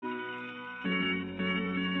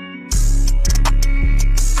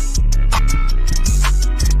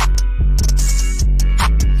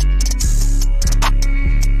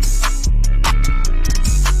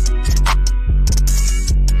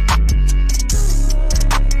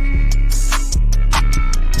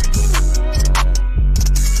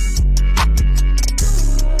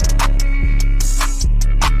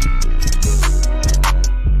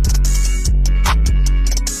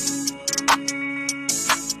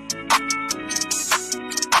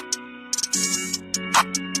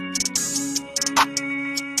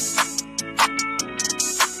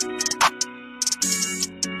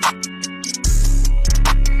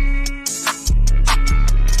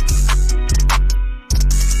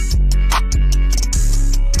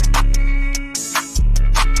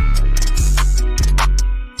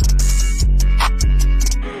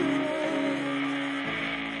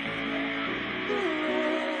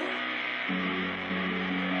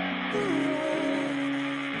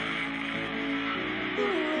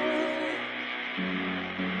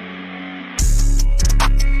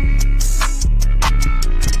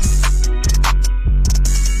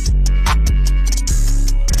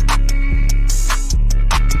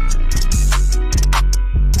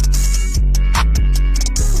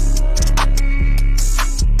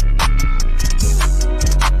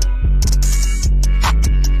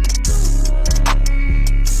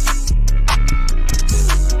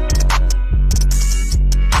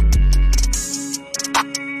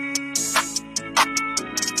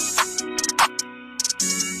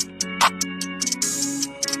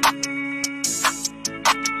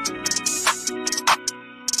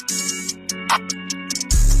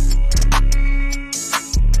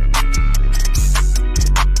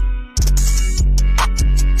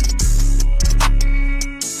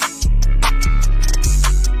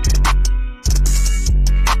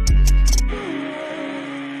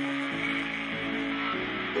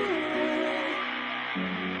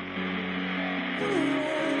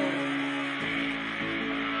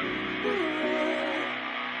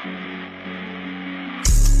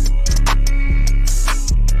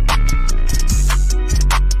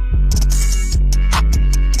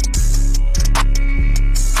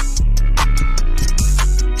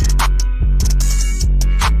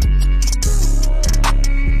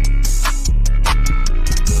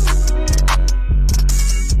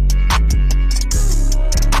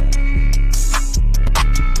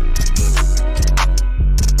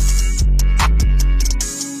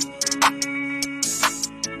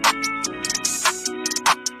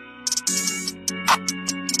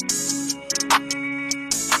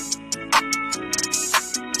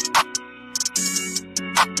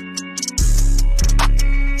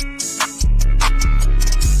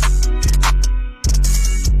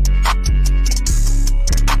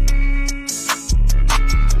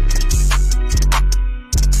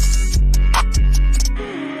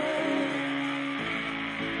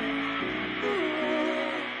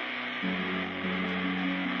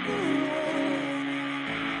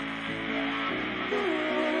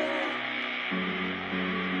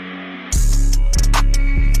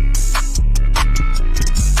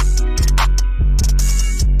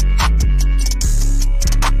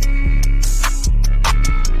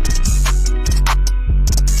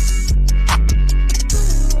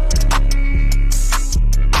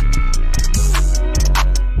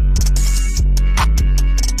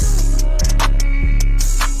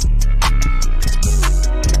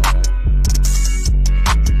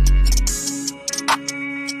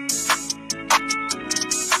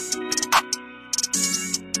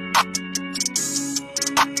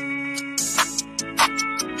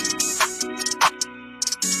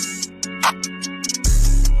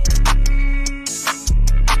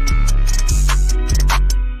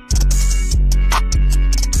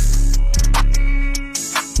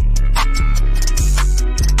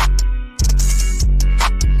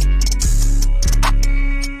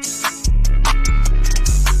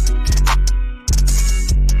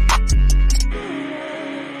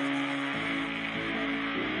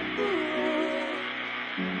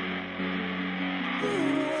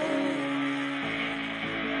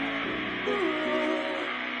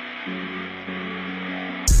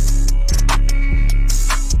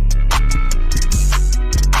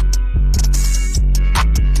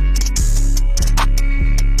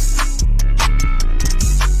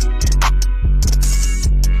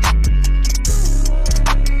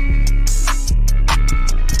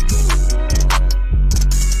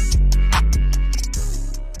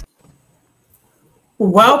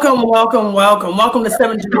Welcome, welcome, welcome. Welcome to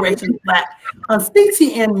 7 Generations Black on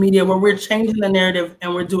CTN Media, where we're changing the narrative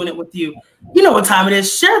and we're doing it with you. You know what time it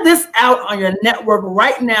is. Share this out on your network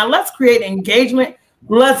right now. Let's create engagement.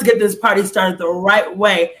 Let's get this party started the right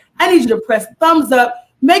way. I need you to press thumbs up,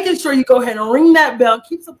 making sure you go ahead and ring that bell.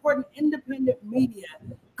 Keep supporting independent media.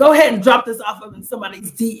 Go ahead and drop this off of in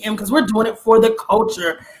somebody's DM because we're doing it for the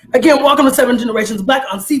culture. Again, welcome to 7 Generations Black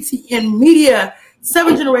on CTN Media.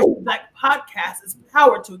 7 Generations Black podcast is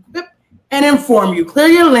powered to equip and inform you, clear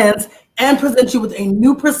your lens, and present you with a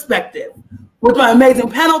new perspective. With my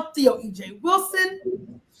amazing panel, Theo E.J.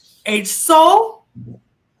 Wilson, H. Soul,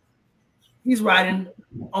 he's riding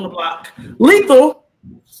on the block, Lethal,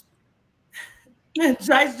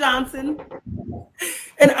 Jice Johnson,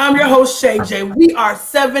 and I'm your host, Shay J. We are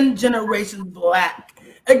 7 Generations Black.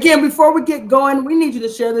 Again, before we get going, we need you to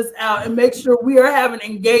share this out and make sure we are having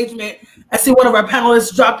engagement. I see one of our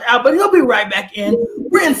panelists dropped out, but he'll be right back in.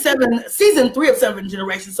 We're in season 3 of 7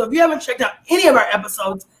 Generations. So if you haven't checked out any of our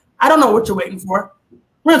episodes, I don't know what you're waiting for.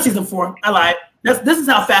 We're in season 4. I lied. This is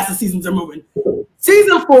how fast the seasons are moving.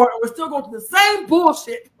 Season 4, and we're still going through the same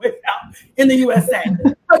bullshit without in the USA.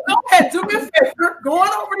 So go ahead, do me a favor, go on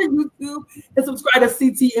over to YouTube and subscribe to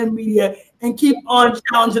CTN Media and keep on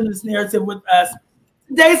challenging this narrative with us.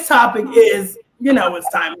 Today's topic is, you know what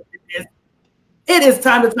time it is. It is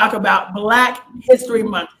time to talk about Black History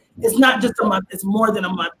Month. It's not just a month, it's more than a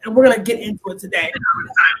month. And we're going to get into it today.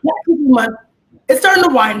 Black History Month, it's starting to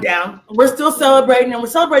wind down. We're still celebrating, and we're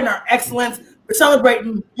celebrating our excellence. We're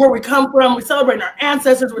celebrating where we come from. We're celebrating our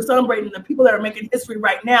ancestors. We're celebrating the people that are making history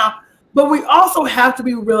right now. But we also have to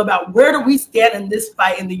be real about where do we stand in this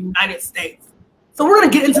fight in the United States. So we're going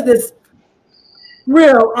to get into this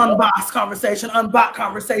real unboxed conversation, unbot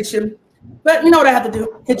conversation. But you know what I have to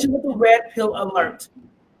do? Hit you with a red pill alert.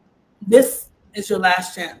 This is your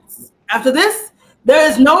last chance. After this, there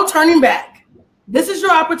is no turning back. This is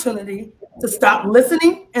your opportunity to stop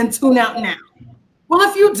listening and tune out now. Well,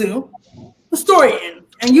 if you do, the story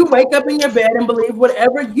ends, and you wake up in your bed and believe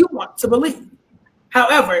whatever you want to believe.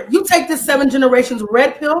 However, you take this 7 generations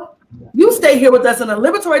red pill, you stay here with us in a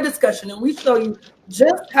liberatory discussion, and we show you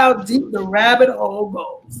just how deep the rabbit hole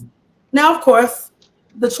goes. Now, of course,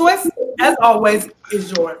 the choice, as always,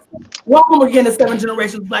 is yours. Welcome again to 7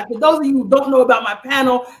 Generations Black. For those of you who don't know about my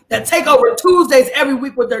panel that take over Tuesdays every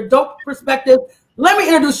week with their dope perspective, let me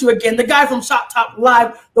introduce you again, the guy from Shop Top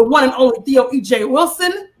Live, the one and only Theo E.J.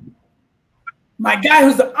 Wilson. My guy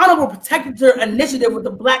who's the Honorable Protector Initiative with the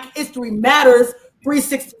Black History Matters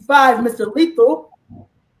 365, Mr. Lethal.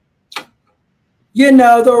 You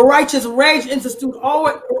know, the Righteous Rage Institute,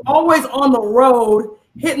 always on the road,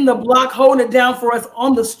 hitting the block, holding it down for us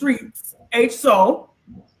on the streets, H. Soul.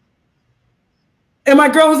 And my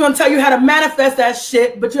girl who's going to tell you how to manifest that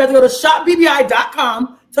shit, but you have to go to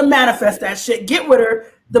shopbbi.com to manifest that shit. Get with her,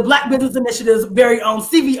 the Black Business Initiative's very own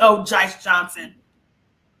CVO, Jice Johnson.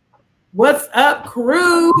 What's up,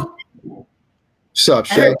 crew? What's up,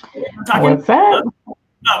 Shay? What's up?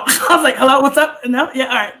 Oh, I was like, hello, what's up? No? Yeah,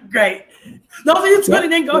 all right, great. Those of you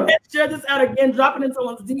tuning in, go ahead and share this out again, drop it in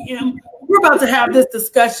someone's DM. We're about to have this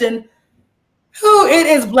discussion. It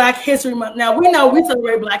is Black History Month. Now, we know we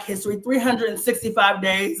celebrate Black history 365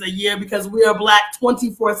 days a year because we are Black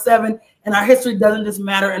 24/7, and our history doesn't just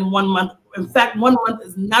matter in 1 month. In fact, 1 month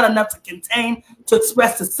is not enough to contain, to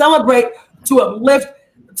express, to celebrate, to uplift,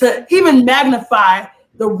 to even magnify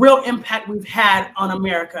the real impact we've had on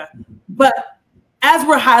America. But as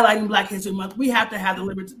we're highlighting Black History Month, we have to have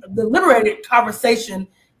the liberated conversation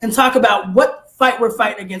and talk about what fight we're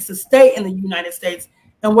fighting against to stay in the United States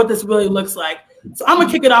and what this really looks like. So I'm gonna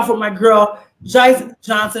kick it off with my girl, Jice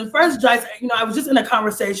Johnson. First, Jice, you know, I was just in a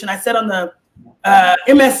conversation. I said on the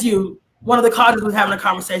MSU, one of the colleges was having a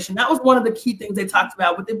conversation. That was one of the key things they talked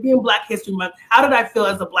about with it being Black History Month. How did I feel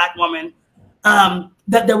as a Black woman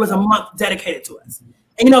that there was a month dedicated to us?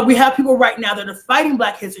 And, you know, we have people right now that are fighting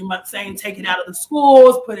Black History Month saying, take it out of the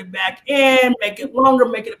schools, put it back in, make it longer,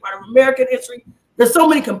 make it a part of American history. There's so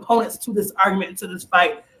many components to this argument and to this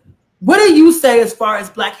fight. What do you say as far as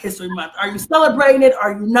Black History Month? Are you celebrating it?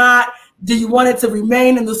 Are you not? Do you want it to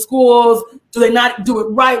remain in the schools? Do they not do it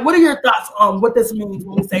right? What are your thoughts on what this means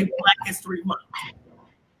when we say Black History Month?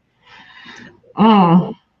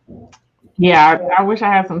 Yeah, I wish I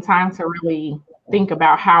had some time to really think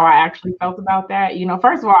about how I actually felt about that. You know,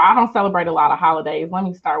 first of all, I don't celebrate a lot of holidays. Let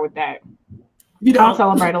me start with that. You don't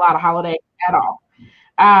celebrate a lot of holidays at all.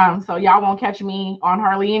 So y'all won't catch me on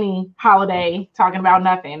hardly any holiday talking about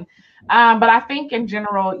nothing. But I think in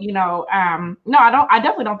general, you know, no, I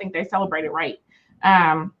definitely don't think they celebrate it right.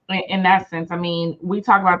 In that sense, I mean, we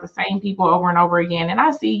talk about the same people over and over again, and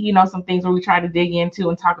I see, you know, some things where we try to dig into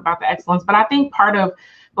and talk about the excellence. But I think part of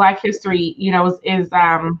Black history, you know, is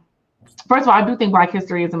first of all, I do think Black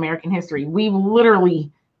history is American history. We've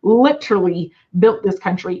literally built this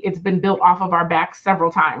country. It's been built off of our backs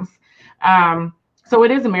several times. So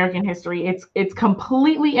it is American history. It's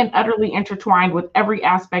completely and utterly intertwined with every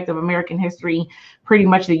aspect of American history, pretty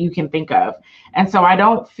much that you can think of. And so I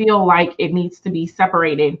don't feel like it needs to be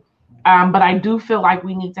separated. But I do feel like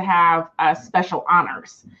we need to have special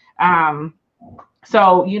honors.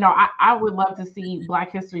 So, you know, I would love to see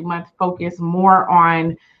Black History Month focus more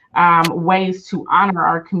on ways to honor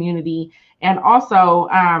our community. And also,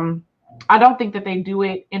 I don't think that they do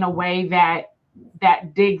it in a way that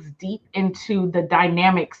digs deep into the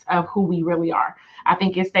dynamics of who we really are. I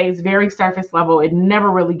think it stays very surface level. It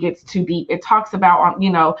never really gets too deep. It talks about,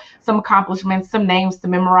 you know, some accomplishments, some names to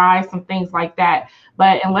memorize, some things like that.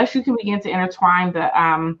 But unless you can begin to intertwine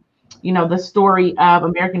the, you know, the story of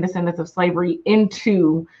American descendants of slavery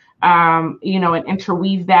into, you know, and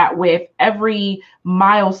interweave that with every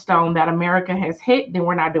milestone that America has hit, then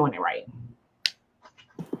we're not doing it right.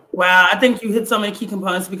 Wow, I think you hit so many key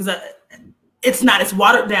components because it's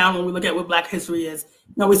watered down when we look at what Black history is.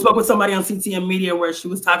 You know, we spoke with somebody on CTN Media where she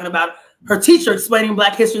was talking about her teacher explaining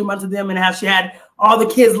Black History Month to them and how she had all the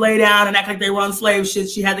kids lay down and act like they were on slave shit.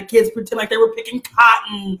 She had the kids pretend like they were picking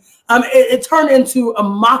cotton. It turned into a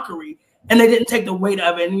mockery, and they didn't take the weight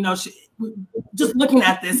of it. And, you know, just looking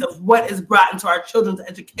at this of what is brought into our children's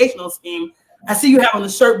educational scheme, I see you have on the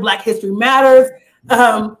shirt Black History Matters.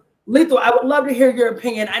 Lethal, I would love to hear your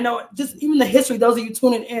opinion. I know just even the history, those of you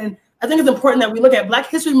tuning in, I think it's important that we look at Black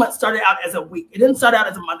History Month started out as a week. It didn't start out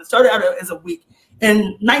as a month. It started out as a week. In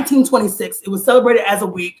 1926, it was celebrated as a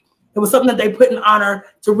week. It was something that they put in honor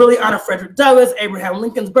to really honor Frederick Douglass, Abraham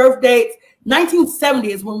Lincoln's birth dates.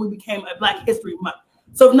 1970 is when we became a Black History Month.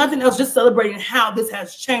 So if nothing else, just celebrating how this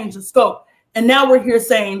has changed the scope. And now we're here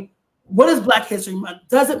saying, what is Black History Month?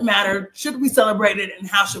 Does it matter? Should we celebrate it? And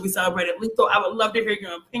how should we celebrate it? Lethal, I would love to hear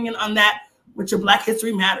your opinion on that with your Black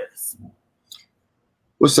History Matters.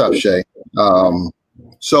 What's up, Shay?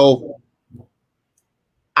 So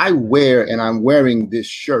I'm wearing this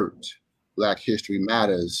shirt, Black History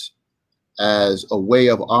Matters, as a way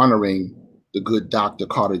of honoring the good Dr.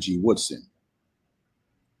 Carter G. Woodson,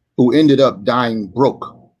 who ended up dying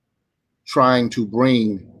broke, trying to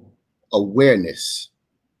bring awareness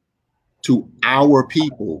to our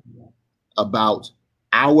people about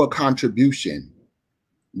our contribution,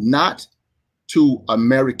 not to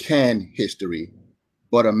American history,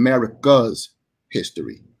 but America's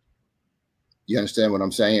history. You understand what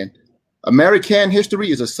I'm saying? American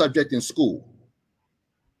history is a subject in school.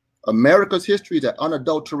 America's history is that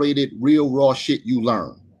unadulterated, real, raw shit you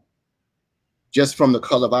learn. Just from the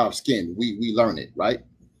color of our skin, we learn it, right?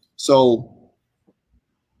 So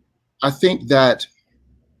I think that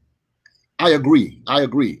I agree.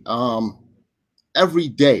 Every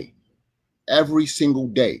day, every single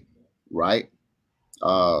day, right?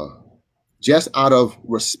 Just out of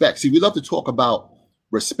respect. See, we love to talk about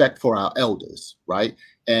respect for our elders, right?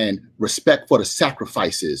 And respect for the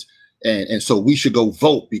sacrifices. And so we should go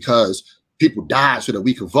vote because people died so that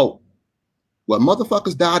we could vote. Well,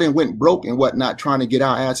 motherfuckers died and went broke and whatnot, trying to get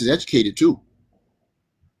our asses educated too.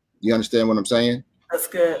 You understand what I'm saying? That's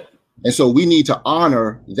good. And so we need to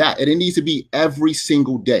honor that. And it needs to be every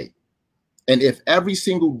single day. And if every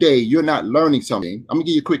single day you're not learning something, I'm gonna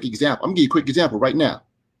give you a quick example. Right now.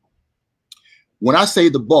 When I say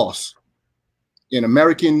the boss in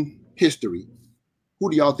American history, who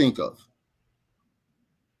do y'all think of?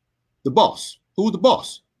 The boss. Who's the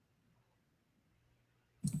boss?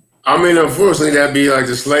 I mean, unfortunately, that'd be like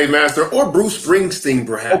the slave master or Bruce Springsteen,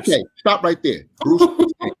 perhaps. Okay, stop right there. Bruce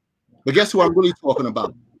Springsteen. But guess who I'm really talking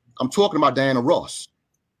about? I'm talking about Diana Ross.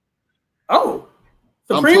 Oh,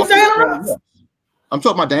 Supreme Diana Ross? I'm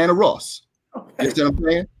talking about Diana Ross. Okay. You understand what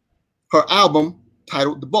I'm saying? Her album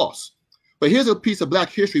titled The Boss. But here's a piece of Black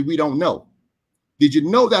history we don't know. Did you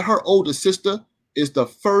know that her older sister is the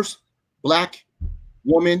first Black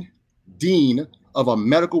woman dean of a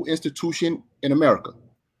medical institution in America?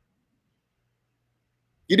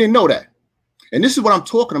 You didn't know that. And this is what I'm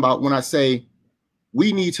talking about when I say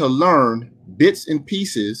we need to learn bits and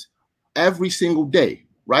pieces every single day,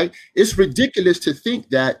 right? It's ridiculous to think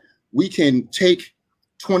that we can take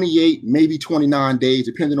 28, maybe 29 days,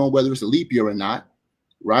 depending on whether it's a leap year or not,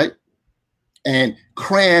 right? And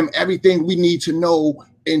cram everything we need to know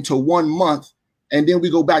into 1 month, and then we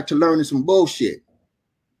go back to learning some bullshit.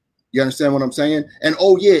 You understand what I'm saying? And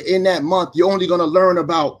oh yeah, in that month, you're only gonna learn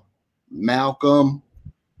about Malcolm.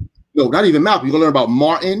 No, not even Malcolm. You're gonna learn about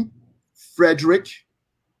Martin, Frederick,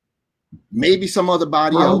 maybe some other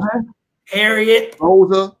body else. Harriet.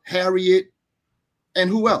 Rosa, Harriet,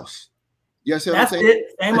 and who else? You understand what I'm saying?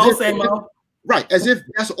 It. Same old. Right, as if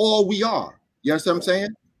that's all we are. You understand what I'm saying?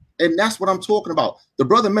 And that's what I'm talking about. The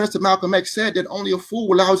brother minister Malcolm X said that only a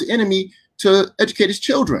fool allows the enemy to educate his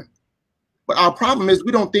children. But our problem is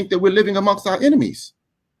we don't think that we're living amongst our enemies.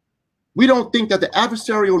 We don't think that the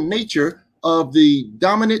adversarial nature of the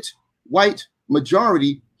dominant white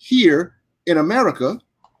majority here in America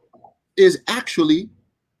is actually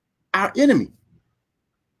our enemy,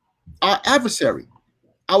 our adversary,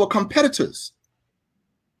 our competitors.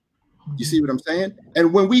 You see what I'm saying?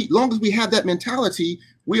 And long as we have that mentality,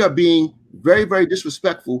 we are being very, very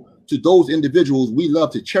disrespectful to those individuals we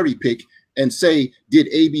love to cherry pick and say did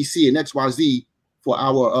ABC and XYZ for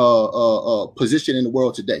our position in the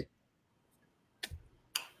world today.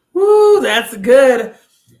 Woo, that's good.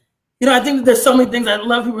 You know, I think that there's so many things I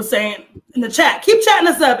love people saying in the chat. Keep chatting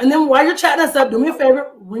us up. And then while you're chatting us up, do me a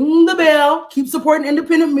favor, ring the bell, keep supporting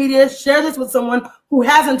independent media, share this with someone who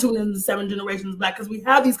hasn't tuned into 7 Generations Black, because we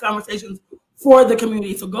have these conversations for the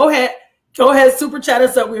community. So go ahead, Go ahead, super chat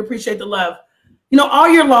us up. We appreciate the love. You know, all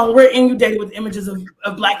year long, we're inundated with images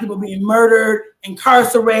of Black people being murdered,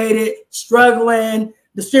 incarcerated, struggling,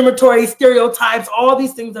 discriminatory stereotypes, all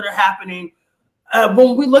these things that are happening.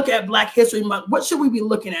 When we look at Black History Month, what should we be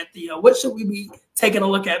looking at, Theo? What should we be taking a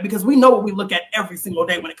look at? Because we know what we look at every single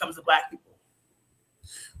day when it comes to Black people.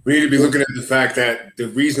 We need to be looking at the fact that the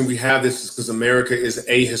reason we have this is because America is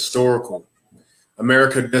ahistorical.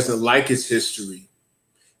 America doesn't like its history,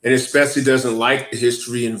 and especially doesn't like the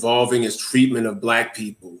history involving its treatment of Black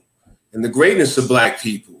people and the greatness of Black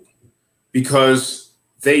people, because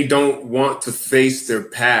they don't want to face their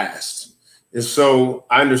past. And so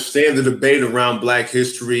I understand the debate around Black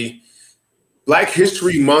history. Black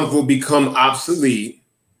History Month will become obsolete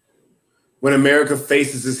when America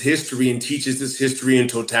faces its history and teaches its history in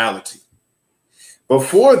totality.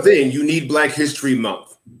 Before then, you need Black History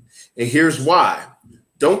Month. And here's why.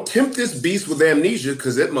 Don't tempt this beast with amnesia,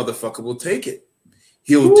 because that motherfucker will take it.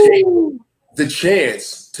 He'll take the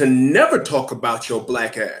chance to never talk about your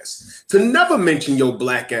Black ass, to never mention your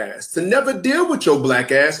Black ass, to never deal with your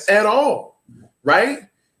Black ass at all. Right?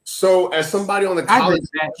 So as somebody on the college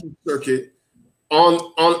lecture circuit, on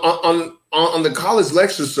the college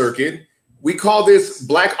lecture circuit, we call this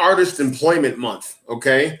Black Artist Employment Month,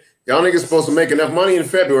 okay? Y'all niggas supposed to make enough money in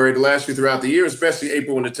February to last you throughout the year, especially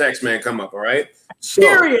April when the tax man come up, all right? So,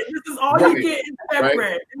 period. This is all you get in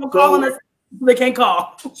February. Right? They're calling us, they can't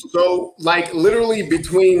call. So, like, literally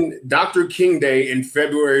between Dr. King Day and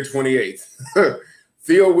February 28th,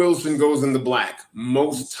 Theo Wilson goes in the black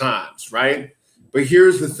most times, right? But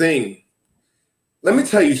here's the thing. Let me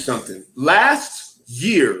tell you something. Last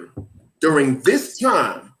year, during this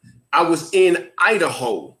time, I was in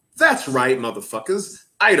Idaho. That's right, motherfuckers.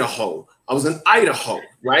 Idaho. I was in Idaho,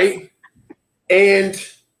 right? And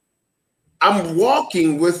I'm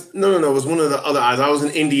walking with, no, it was one of the other eyes. I was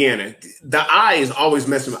in Indiana. The I is always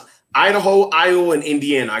messing up. Idaho, Iowa, and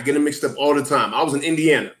Indiana. I get them mixed up all the time. I was in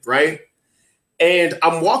Indiana, right? And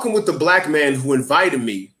I'm walking with the Black man who invited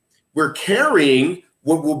me. We're carrying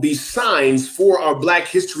what will be signs for our Black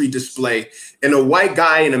history display, and a white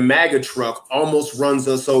guy in a MAGA truck almost runs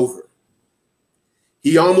us over.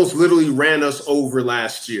 He almost literally ran us over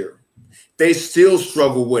last year. They still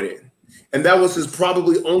struggle with it. And that was his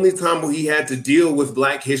probably only time where he had to deal with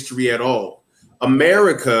Black history at all.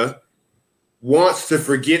 America wants to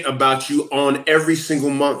forget about you on every single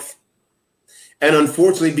month. And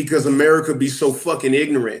unfortunately, because America be so fucking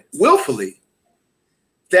ignorant, willfully,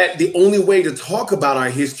 that the only way to talk about our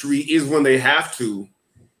history is when they have to.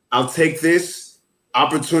 I'll take this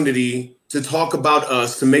opportunity to talk about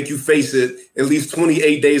us, to make you face it at least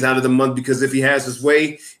 28 days out of the month, because if he has his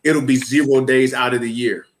way, it'll be 0 days out of the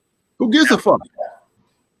year. Who gives a fuck?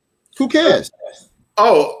 Who cares?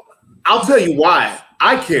 Oh, I'll tell you why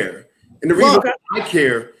I care. And the reason I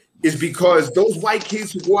care is because those white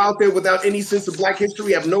kids who go out there without any sense of Black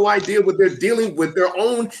history have no idea what they're dealing with, their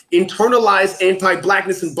own internalized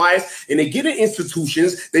anti-Blackness and bias, and they get in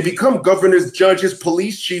institutions, they become governors, judges,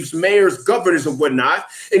 police chiefs, mayors, governors, and whatnot.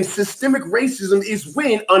 And systemic racism is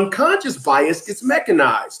when unconscious bias gets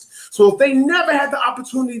mechanized. So if they never had the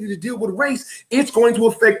opportunity to deal with race, it's going to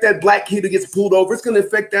affect that Black kid who gets pulled over. It's going to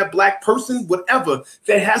affect that Black person, whatever,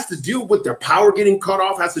 that has to deal with their power getting cut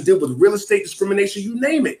off, has to deal with real estate discrimination, you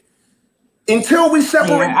name it. Until we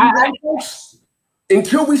separate from white folks,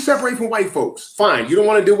 from white folks, fine. You don't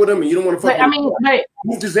want to deal with them, and you don't want to fuck with them.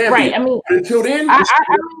 Move to Zambia. Right. I mean, but until then, I'm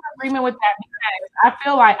in agreement with that, because I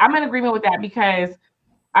feel like I'm in agreement with that, because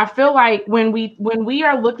I feel like when we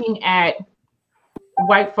are looking at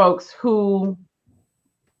white folks who,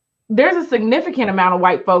 there's a significant amount of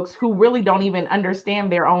white folks who really don't even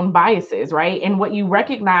understand their own biases, right? And what you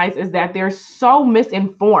recognize is that they're so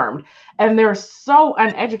misinformed and they're so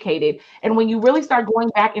uneducated. And when you really start going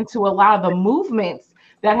back into a lot of the movements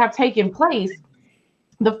that have taken place,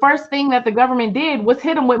 the first thing that the government did was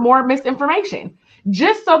hit them with more misinformation,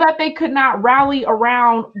 just so that they could not rally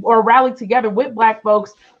around or rally together with Black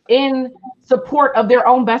folks in support of their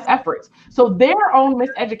own best efforts. So their own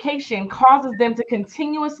miseducation causes them to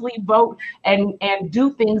continuously vote and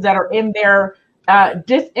do things that are in their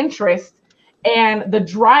disinterest. And the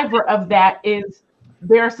driver of that is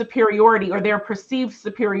their superiority, or their perceived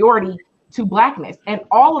superiority to Blackness. And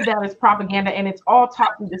all of that is propaganda, and it's all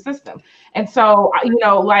taught through the system. And so,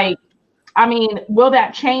 will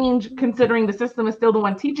that change considering the system is still the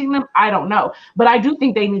one teaching them? I don't know. But I do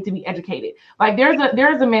think they need to be educated. Like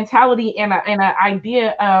there's a mentality and an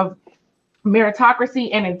idea of meritocracy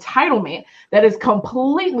and entitlement that is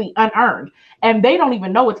completely unearned, and they don't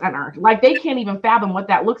even know it's unearned. Like, they can't even fathom what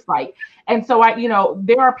that looks like. And so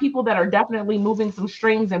there are people that are definitely moving some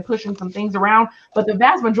strings and pushing some things around, but the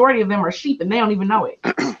vast majority of them are sheep and they don't even know it.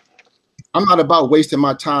 I'm not about wasting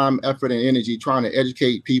my time, effort, and energy trying to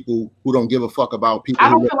educate people who don't give a fuck about people. I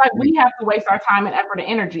don't feel like we have to waste our time and effort and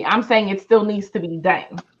energy. I'm saying it still needs to be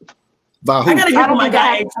done. By who? I gotta hear from my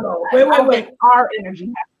guy. Wait. Our energy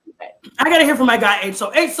has. I gotta hear from my guy H.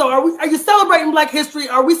 So H, so are you celebrating Black History?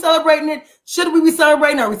 Are we celebrating it? Should we be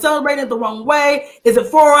celebrating? Are we celebrating it the wrong way? Is it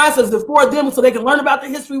for us? Is it for them so they can learn about the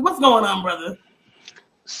history? What's going on, brother?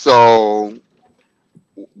 So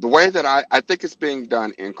the way that I think it's being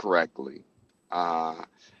done incorrectly,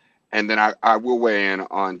 and then I will weigh in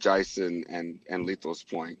on Jason and Lethal's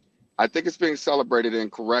point. I think it's being celebrated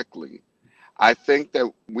incorrectly. I think that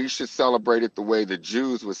we should celebrate it the way the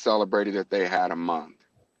Jews would celebrate it if they had a month.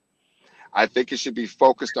 I think it should be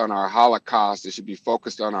focused on our Holocaust. It should be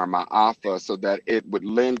focused on our Ma'afa so that it would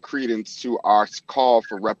lend credence to our call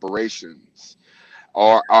for reparations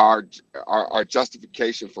or our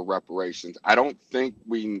justification for reparations. I don't think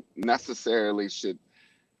we necessarily should.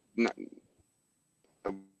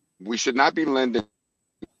 We should not be lending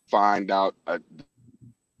to find out the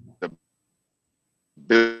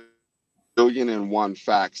 1,000,001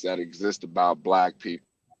 facts that exist about Black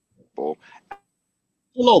people.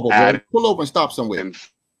 Pull over, bro. Pull over and stop somewhere.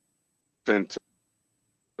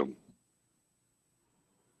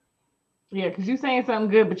 Yeah, because you're saying something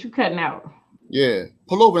good, but you cutting out. Yeah,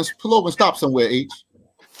 pull over and stop somewhere, H.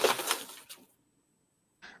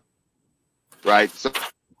 Right. So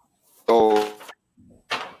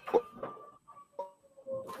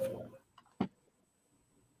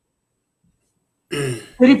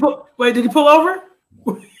Did he pull over?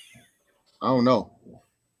 I don't know.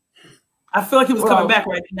 I feel like he was coming back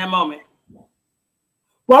right in that moment.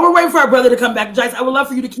 While we're waiting for our brother to come back, Jice, I would love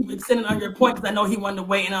for you to keep extending on your point because I know he wanted to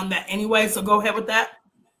weigh in on that anyway. So go ahead with that.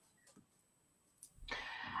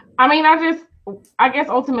 I mean, I guess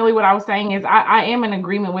ultimately what I was saying is I am in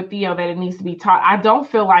agreement with Theo that it needs to be taught. I don't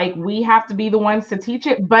feel like we have to be the ones to teach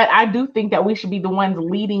it, but I do think that we should be the ones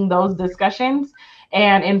leading those discussions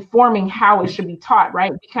and informing how it should be taught,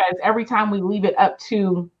 right? Because every time we leave it up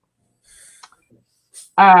to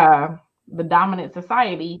the dominant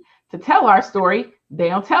society to tell our story, they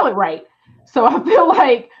don't tell it right. So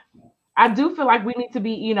I do feel like we need to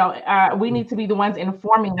be, we need to be the ones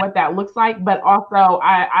informing what that looks like. But also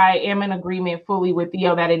I am in agreement fully with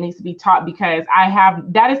Theo that it needs to be taught, because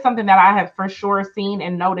that is something that I have for sure seen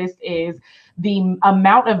and noticed is the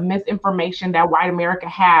amount of misinformation that white America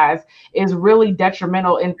has is really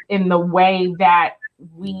detrimental in the way that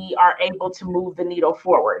we are able to move the needle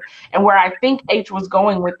forward. And where I think H was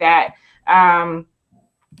going with that,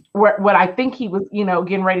 what I think he was,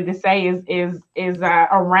 getting ready to say is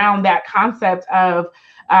around that concept of,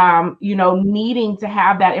 needing to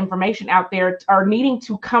have that information out there, or needing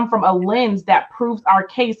to come from a lens that proves our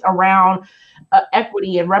case around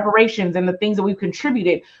equity and reparations and the things that we've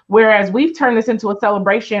contributed. Whereas we've turned this into a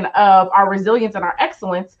celebration of our resilience and our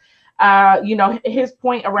excellence. His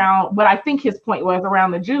point around, what I think his point was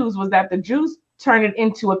around the Jews was that the Jews turn it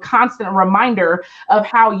into a constant reminder of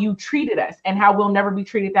how you treated us and how we'll never be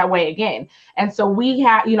treated that way again. And so we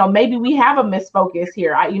have, maybe we have a misfocus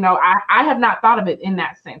here. I have not thought of it in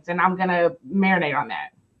that sense, and I'm going to marinate on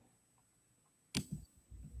that.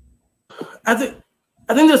 I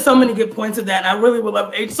think there's so many good points of that. And I really would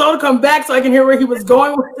love H. So to come back so I can hear where he was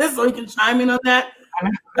going with this, so he can chime in on that.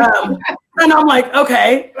 And I'm like,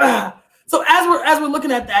 okay. So as we're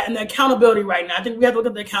looking at that and the accountability right now, I think we have to look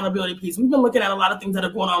at the accountability piece. We've been looking at a lot of things that are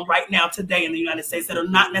going on right now today in the United States that are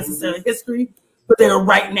not necessarily history, but they are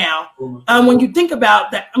right now. When you think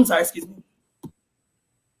about that, I'm sorry, excuse me.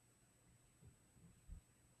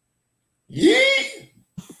 Yeah.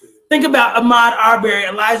 Think about Ahmaud Arbery,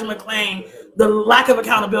 Elijah McClain, the lack of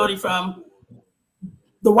accountability from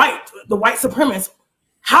the white supremacists.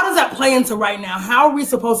 How does that play into right now? How are we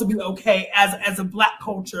supposed to be okay as a Black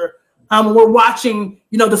culture? We're watching,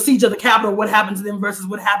 the siege of the Capitol, what happened to them versus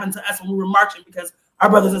what happened to us when we were marching because our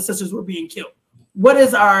brothers and sisters were being killed. What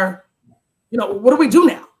is our, what do we do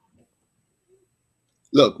now?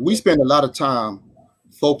 Look, we spend a lot of time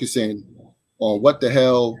focusing on what the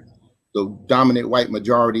hell the dominant white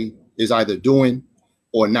majority is either doing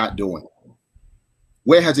or not doing.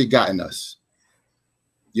 Where has it gotten us?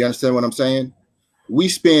 You understand what I'm saying? We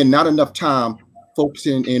spend not enough time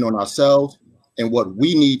focusing in on ourselves and what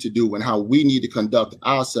we need to do and how we need to conduct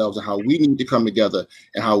ourselves and how we need to come together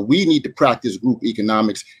and how we need to practice group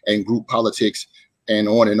economics and group politics and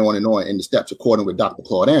on and on and on in the steps according with Dr.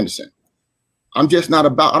 Claude Anderson. I'm just not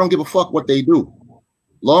about, I don't give a fuck what they do.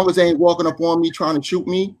 Long as they ain't walking up on me trying to shoot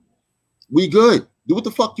me, we good. Do what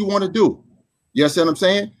the fuck you want to do. You understand what I'm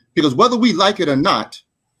saying? Because whether we like it or not,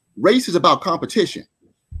 race is about competition.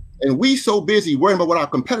 And we so busy worrying about what our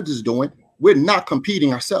competitors are doing, we're not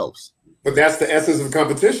competing ourselves. But that's the essence of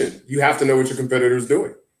competition. You have to know what your competitor's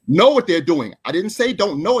doing. Know what they're doing. I didn't say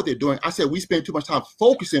don't know what they're doing. I said we spend too much time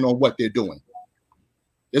focusing on what they're doing.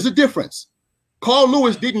 There's a difference. Carl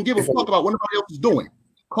Lewis didn't give a fuck about what anybody else is doing.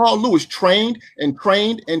 Carl Lewis trained and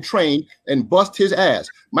trained and trained and bust his ass.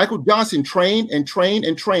 Michael Johnson trained and trained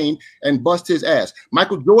and trained and bust his ass.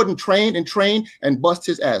 Michael Jordan trained and trained and bust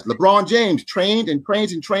his ass. LeBron James trained and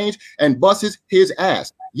trains and trains and busts his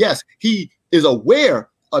ass. Yes, he is aware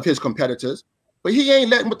of his competitors, but he ain't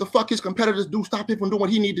letting what the fuck his competitors do stop him from doing what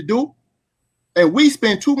he need to do. And we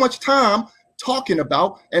spend too much time talking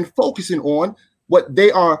about and focusing on what they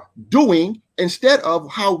are doing instead of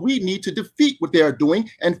how we need to defeat what they are doing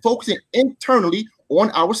and focusing internally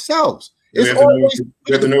on ourselves. You have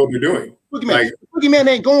to know what you're doing. The boogeyman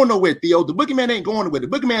ain't going nowhere, Theo. The boogeyman ain't going nowhere. The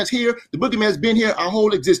boogeyman's here. The boogeyman's been here our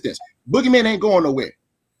whole existence. Boogeyman ain't going nowhere.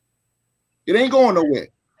 It ain't going nowhere.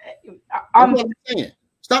 I'm saying.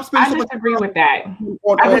 Stop spending so much time.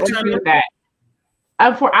 I disagree with that.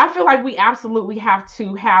 I feel like we absolutely have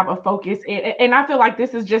to have a focus, and I feel like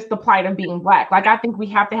this is just the plight of being Black. Like, I think we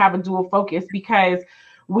have to have a dual focus because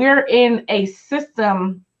we're in a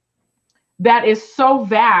system that is so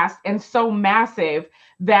vast and so massive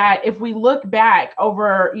that if we look back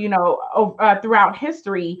over, throughout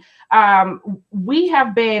history, we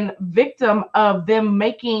have been victim of them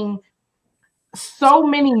making so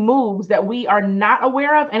many moves that we are not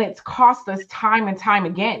aware of, and it's cost us time and time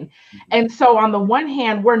again. And so on the one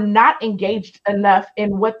hand, we're not engaged enough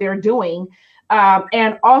in what they're doing.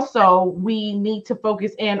 And also we need to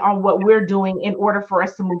focus in on what we're doing in order for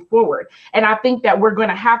us to move forward. And I think that we're going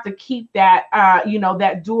to have to keep that,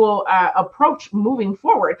 that dual approach moving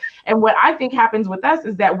forward. And what I think happens with us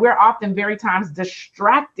is that we're often very times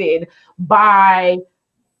distracted by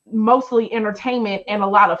mostly entertainment and a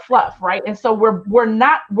lot of fluff, right? And so we're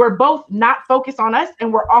both not focused on us,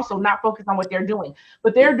 and we're also not focused on what they're doing.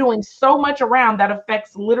 But they're doing so much around that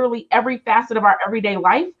affects literally every facet of our everyday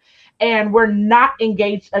life, and we're not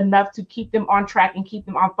engaged enough to keep them on track and keep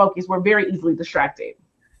them on focus. We're very easily distracted.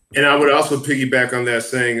 And I would also piggyback on that,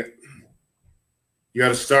 saying you got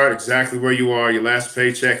to start exactly where you are, your last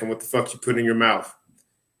paycheck, and what the fuck you put in your mouth.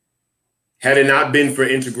 Had it not been for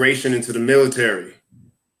integration into the military,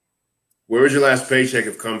 where would your last paycheck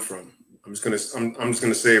have come from? I'm just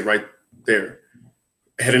gonna say it right there.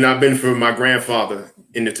 Had it not been for my grandfather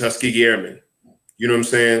in the Tuskegee Airmen, you know what I'm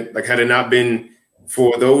saying? Like, had it not been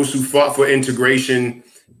for those who fought for integration,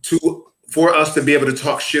 for us to be able to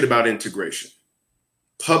talk shit about integration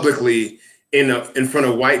publicly in front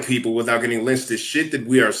of white people without getting lynched, the shit that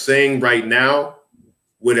we are saying right now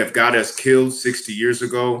would have got us killed 60 years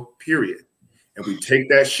ago, period. And we take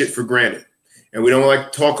that shit for granted. And we don't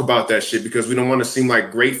like to talk about that shit because we don't want to seem like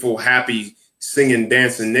grateful, happy, singing,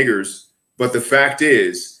 dancing niggers. But the fact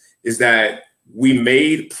is that we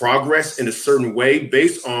made progress in a certain way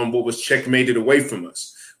based on what was checkmated away from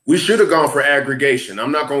us. We should have gone for aggregation.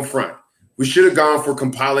 I'm not going to front. We should have gone for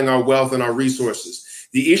compiling our wealth and our resources.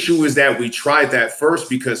 The issue is that we tried that first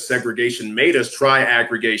because segregation made us try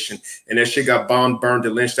aggregation, and that shit got bombed, burned,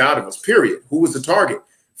 and lynched out of us, period. Who was the target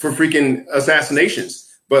for freaking assassinations?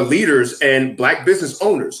 But leaders and Black business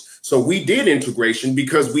owners. So we did integration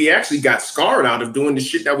because we actually got scarred out of doing the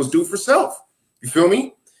shit that was due for self. You feel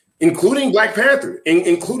me? Including Black Panther,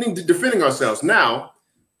 including defending ourselves. Now,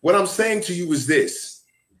 what I'm saying to you is this.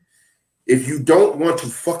 If you don't want to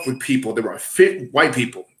fuck with people, there are white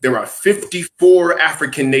people. There are 54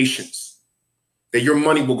 African nations that your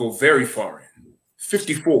money will go very far in.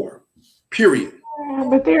 54, period.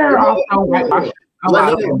 But there are also a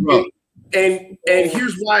lot of them. And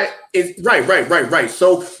here's why it's right.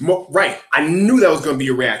 So, I knew that was going to be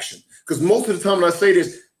your reaction because most of the time when I say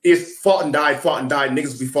this, it's fought and died,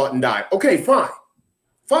 niggas be fought and died. Okay, fine.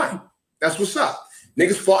 That's what's up.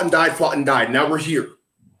 Niggas fought and died. Now we're here.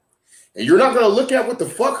 And you're not going to look at what the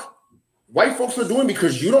fuck white folks are doing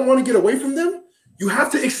because you don't want to get away from them. You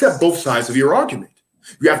have to accept both sides of your argument.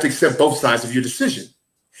 You have to accept both sides of your decision.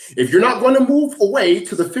 If you're not going to move away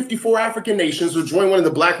to the 54 African nations or join one of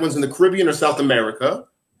the Black ones in the Caribbean or South America,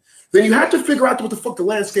 then you have to figure out what the fuck the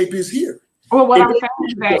landscape is here. Well, what I'm saying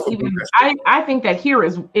is that I think that here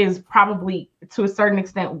is probably to a certain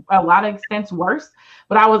extent, a lot of extents worse.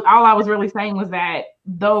 But all I was really saying was that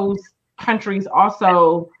those countries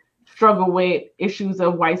also struggle with issues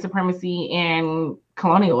of white supremacy and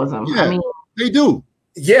colonialism. Yeah, I mean, they do.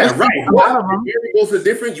 Yeah, right. The variables are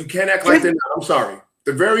different. You can't act like they're not. I'm sorry.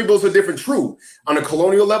 The variables are different. True. On a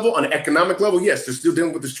colonial level, on an economic level, yes, they're still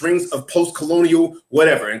dealing with the strings of post-colonial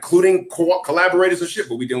whatever, including collaborators and shit,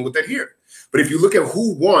 but we're dealing with that here. But if you look at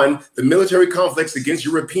who won the military conflicts against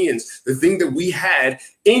Europeans, the thing that we had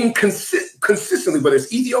consistently, whether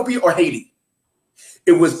it's Ethiopia or Haiti,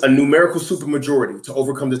 it was a numerical supermajority to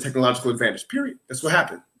overcome the technological advantage, period. That's what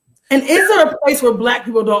happened. And is there a place where Black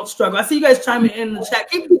people don't struggle? I see you guys chiming in the chat.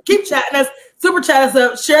 Keep chatting us. Super chat us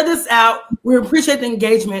up. Share this out. We appreciate the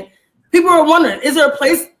engagement. People are wondering, is there a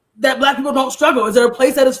place that Black people don't struggle? Is there a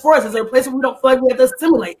place that is for us? Is there a place where we don't feel like we have to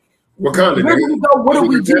assimilate? Wakanda. Where do we go? What do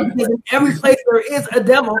we do? Because in every place there is a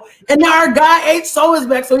devil. And now our guy H Soul is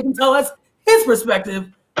back so he can tell us his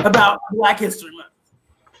perspective about Black History Month.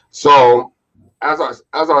 So, as I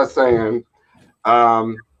was saying,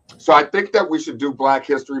 so I think that we should do Black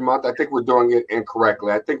History Month. I think we're doing it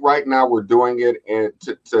incorrectly. I think right now we're doing it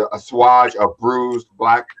to assuage a bruised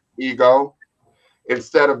Black ego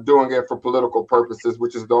instead of doing it for political purposes,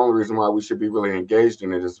 which is the only reason why we should be really engaged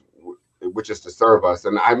in it, which is to serve us.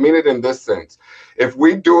 And I mean it in this sense. If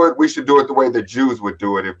we do it, we should do it the way the Jews would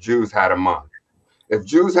do it if Jews had a month. If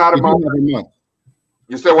Jews had a month.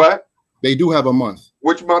 You said what? They do have a month.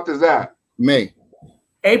 Which month is that? May.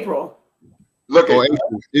 April. Look at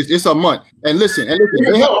it's a month. And listen, they have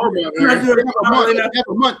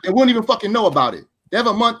a month and won't even fucking know about it. They have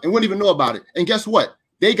a month and won't even know about it. And guess what?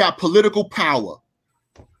 They got political power.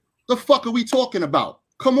 The fuck are we talking about?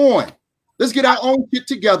 Come on. Let's get our own shit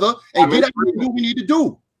together and get out and do what we need to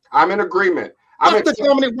do. I'm in agreement. Fuck the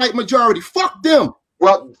dominant white majority. Fuck them.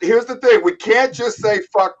 Well, here's the thing. We can't just say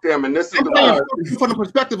fuck them. And this is from the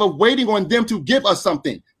perspective of waiting on them to give us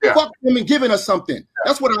something. Yeah. Fuck them and giving us something.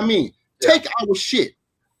 That's what I mean. Yeah. Take our shit.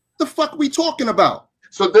 The fuck we talking about?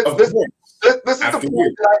 So this is the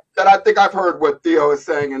point that I think I've heard what Theo is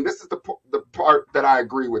saying, and this is the part that I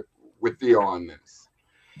agree with Theo on this.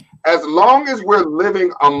 As long as we're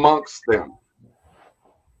living amongst them,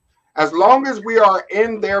 as long as we are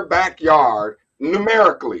in their backyard,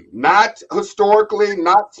 numerically, not historically,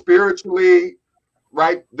 not spiritually,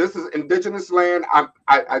 right? This is indigenous land.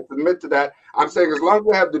 I submit to that. I'm saying as long as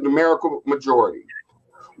we have the numerical majority,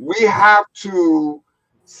 we have to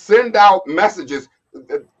send out messages.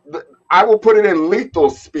 I will put it in lethal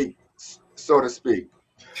speak, so to speak.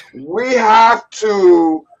 We have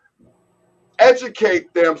to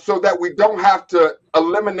educate them so that we don't have to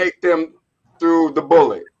eliminate them through the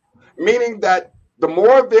bullet. Meaning that the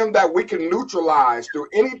more of them that we can neutralize through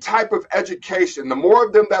any type of education, the more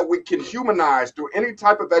of them that we can humanize through any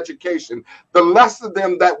type of education, the less of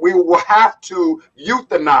them that we will have to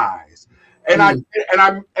euthanize. And I'm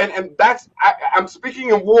speaking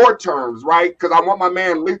in war terms, right? Because I want my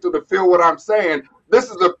man Lethal to feel what I'm saying.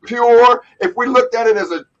 This is a pure, if we looked at it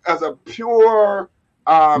as a pure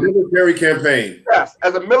military campaign. Yes,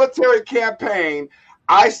 as a military campaign,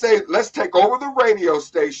 I say let's take over the radio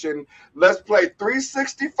station. Let's play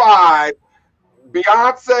 365,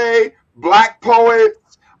 Beyonce, Black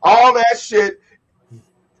poets, all that shit,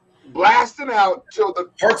 blasting out till the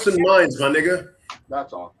hearts and minds, my nigga.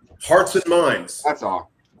 That's all. Hearts and minds. That's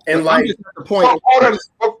all. And like the point.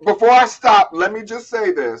 Before I stop, let me just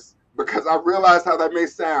say this because I realize how that may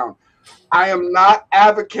sound. I am not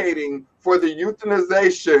advocating for the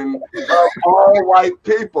euthanization of all white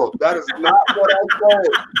people. That is not what I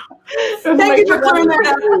said. Thank you for clearing that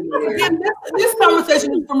up. Again, this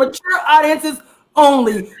conversation is for mature audiences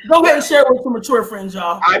only. Go ahead and share it with your mature friends,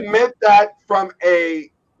 y'all. I meant that from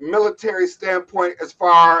a military standpoint as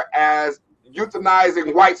far as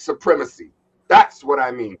euthanizing white supremacy. That's what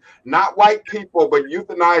I mean. Not white people, but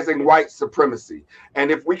euthanizing white supremacy.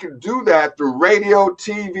 And if we can do that through radio,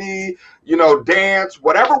 TV, dance,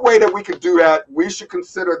 whatever way that we could do that, we should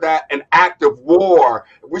consider that an act of war.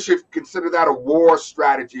 We should consider that a war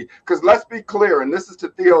strategy. Because let's be clear, and this is to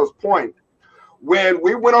Theo's point, when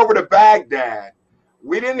we went over to Baghdad,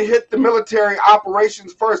 we didn't hit the military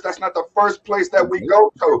operations first. That's not the first place that we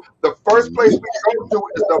go to. The first place we go to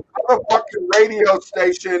is the motherfucking radio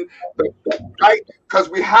station, right? Because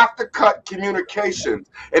we have to cut communications.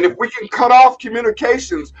 And if we can cut off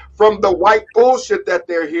communications from the white bullshit that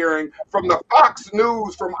they're hearing, from the Fox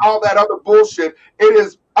News, from all that other bullshit, it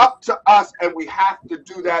is up to us, and we have to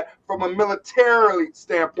do that from a military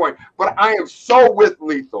standpoint. But I am so with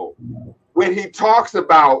Lethal when he talks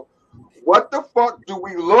about what the fuck do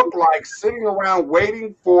we look like sitting around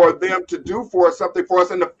waiting for them to do something for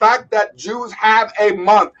us? And the fact that Jews have a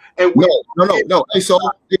month and no. So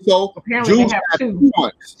apparently Jews have 2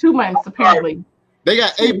 months. 2 months apparently. They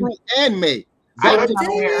got April and May. I was not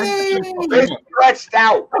aware. They stretched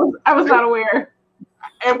out. I was not aware.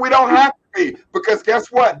 And we don't have to be, because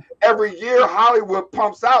guess what? Every year Hollywood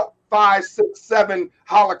pumps out 5, 6, 7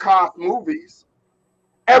 Holocaust movies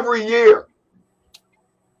every year.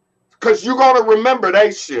 Because you're going to remember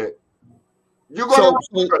that shit. You're going to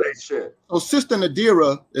remember that shit. So Sister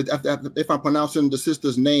Nadira, if I'm pronouncing the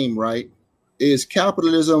sister's name right, is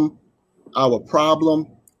capitalism our problem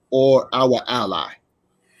or our ally?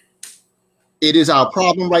 It is our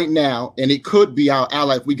problem right now, and it could be our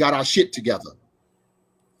ally if we got our shit together.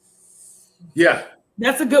 Yeah.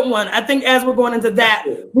 That's a good one. I think as we're going into that,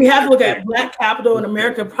 we have to look at Black capital in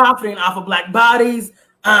America profiting off of Black bodies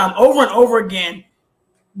over and over again.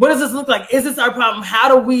 What does this look like? Is this our problem? How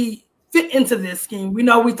do we fit into this scheme? We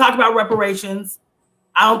know we talked about reparations.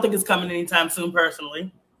 I don't think it's coming anytime soon,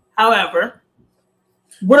 personally. However,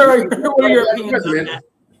 what are your opinions on that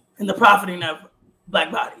and the profiting of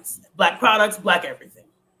Black bodies, Black products, Black everything?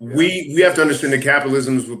 We have to understand that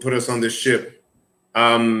capitalism will put us on this ship.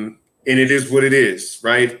 And it is what it is,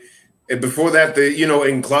 right? And before that,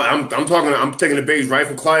 I'm taking a page right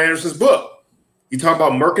from Clyde Anderson's book. You talk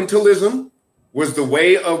about mercantilism was the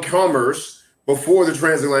way of commerce before the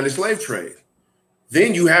transatlantic slave trade.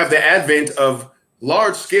 Then you have the advent of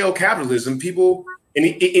large-scale capitalism. People, and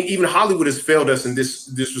even Hollywood has failed us in this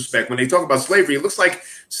respect. When they talk about slavery, it looks like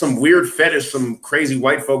some weird fetish some crazy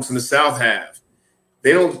white folks in the South have.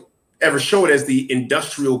 They don't ever show it as the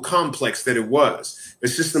industrial complex that it was. A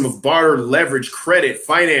system of barter, leverage, credit,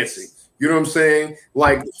 financing. You know what I'm saying?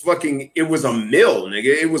 Like it was a mill,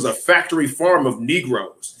 nigga. It was a factory farm of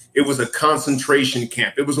Negroes. It was a concentration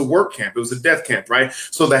camp. It was a work camp. It was a death camp, right?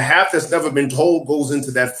 So the half that's never been told goes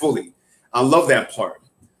into that fully. I love that part.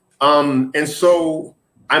 And so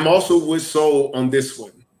I'm also with Soul on this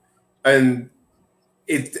one. And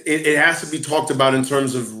it has to be talked about in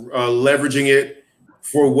terms of leveraging it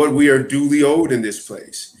for what we are duly owed in this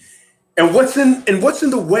place. And what's in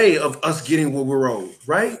the way of us getting what we're owed,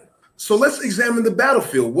 right? So let's examine the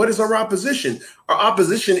battlefield. What is our opposition? Our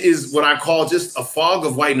opposition is what I call just a fog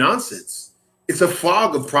of white nonsense. It's a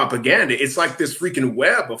fog of propaganda. It's like this freaking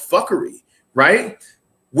web of fuckery, right?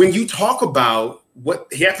 When you talk about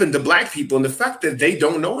what happened to Black people and the fact that they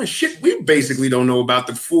don't know and shit, we basically don't know about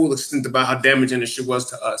the full extent about how damaging this shit was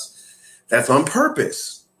to us. That's on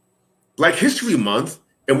purpose. Black History Month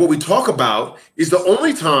and what we talk about is the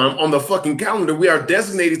only time on the fucking calendar we are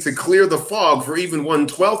designated to clear the fog for even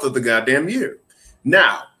 1/12 of the goddamn year.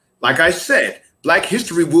 Now, like I said, Black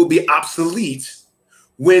history will be obsolete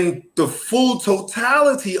when the full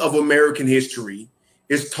totality of American history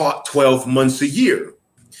is taught 12 months a year.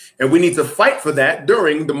 And we need to fight for that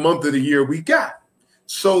during the month of the year we got.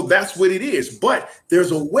 So that's what it is. But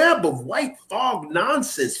there's a web of white fog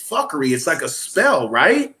nonsense fuckery. It's like a spell,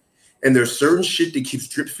 right? And there's certain shit that keeps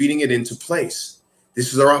drip feeding it into place.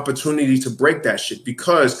 This is our opportunity to break that shit,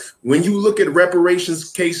 because when you look at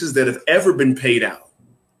reparations cases that have ever been paid out,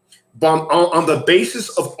 on the basis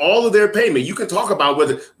of all of their payment, you can talk about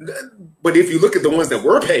whether, but if you look at the ones that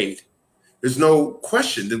were paid, there's no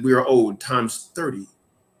question that we are owed times 30.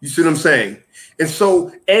 You see what I'm saying? And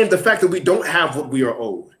so, and the fact that we don't have what we are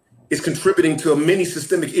owed is contributing to many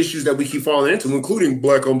systemic issues that we keep falling into, including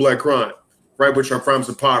Black on Black crime, right? Which are crimes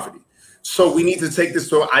of poverty. So we need to take this.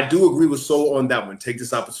 So I do agree with Soul on that one. Take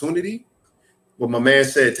this opportunity. What my man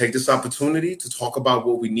said, take this opportunity to talk about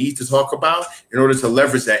what we need to talk about in order to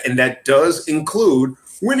leverage that. And that does include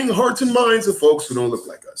winning hearts and minds of folks who don't look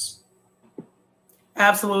like us.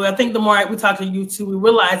 Absolutely. I think the more we talk to you two, we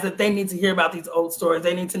realize that they need to hear about these old stories.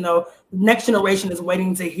 They need to know the next generation is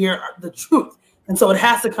waiting to hear the truth. And so it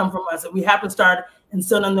has to come from us. We have to start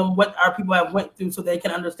instilling them what our people have went through so they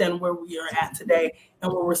can understand where we are at today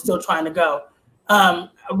and where we're still trying to go.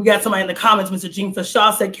 We got somebody in the comments, Mr. Gene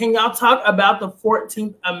Fashaw said, can y'all talk about the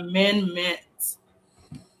 14th Amendment?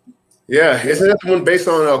 Yeah, isn't that the one based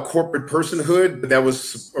on a corporate personhood that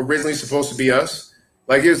was originally supposed to be us?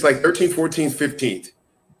 Like it was like 13th, 14th,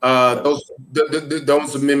 15th.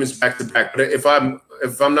 Those amendments back to back. But if I'm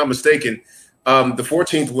not mistaken, the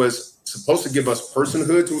 14th was supposed to give us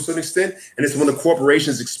personhood to a certain extent, and it's when the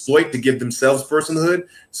corporations exploit to give themselves personhood.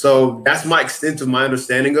 So that's my extent of my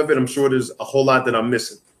understanding of it. I'm sure there's a whole lot that I'm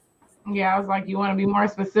missing. Yeah, I was like, you want to be more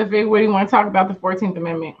specific? What do you want to talk about the 14th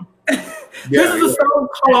Amendment? This is a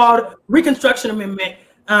so-called Reconstruction Amendment,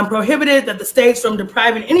 prohibited that the states from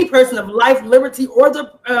depriving any person of life, liberty, or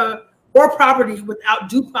property without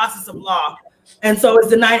due process of law. And so it's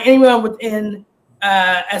denying anyone within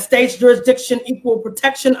a state's jurisdiction equal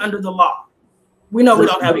protection under the law. We know we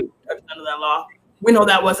don't have equal protection under that law. We know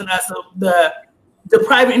that wasn't us. So the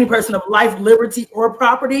depriving any person of life, liberty, or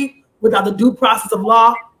property without the due process of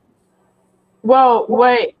law. Well,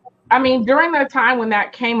 what I mean, during the time when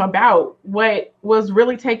that came about, what was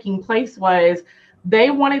really taking place was they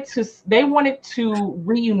wanted to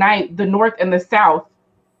reunite the North and the South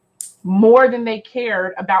more than they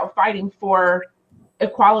cared about fighting for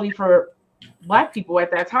equality for Black people at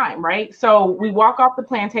that time, right? So we walk off the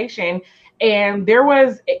plantation, and there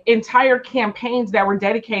was entire campaigns that were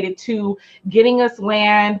dedicated to getting us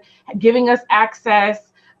land, giving us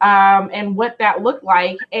access, and what that looked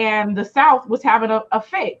like. And the South was having a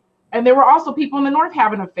fit. And there were also people in the North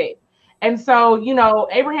having a fit. And so, you know,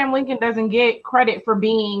 Abraham Lincoln doesn't get credit for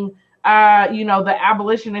being, you know, the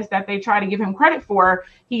abolitionist that they try to give him credit for.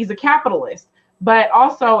 He's a capitalist. But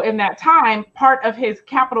also in that time, part of his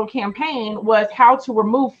capital campaign was how to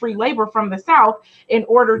remove free labor from the South in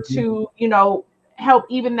order to, you know, help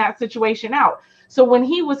even that situation out. So when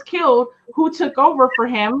he was killed, who took over for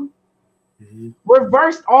him?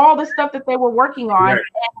 Reversed all the stuff that they were working on, and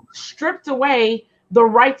stripped away the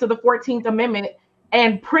rights of the 14th Amendment,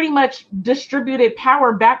 and pretty much distributed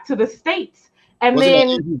power back to the states. And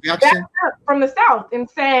then backed up from the South and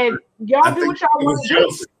said, y'all do what y'all want to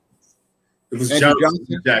do. It was Johnson.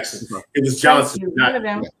 Jackson. It was Johnson.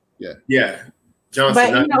 Yeah. Johnson.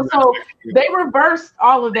 But, you know, so they reversed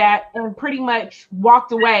all of that and pretty much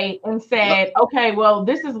walked away and said, okay, well,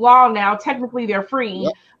 this is law now. Technically, they're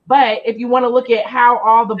free. But if you want to look at how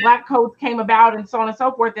all the Black codes came about and so on and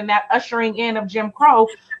so forth, and that ushering in of Jim Crow,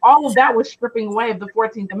 all of that was stripping away of the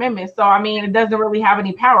 14th Amendment. So, I mean, it doesn't really have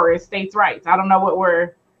any power. It's states' rights. I don't know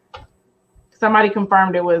what somebody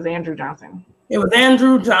confirmed it was Andrew Johnson. It was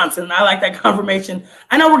Andrew Johnson. I like that confirmation.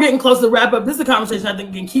 I know we're getting close to wrap up. This is a conversation I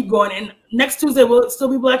think can keep going. And next Tuesday, will it still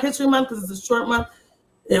be Black History Month because it's a short month?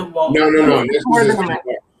 It won't. No.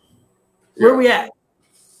 Where are we at?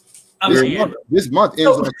 This month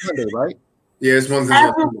ends on Sunday, right? Yeah, this month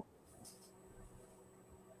ends on Sunday.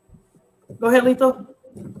 Go ahead, Lethal.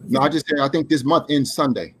 No, I just said I think this month ends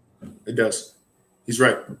Sunday. It does. He's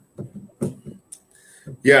right.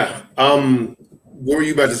 Yeah. What were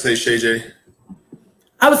you about to say, Shay J?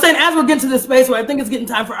 I was saying, as we're getting to this space where I think it's getting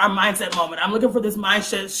time for our mindset moment. I'm looking for this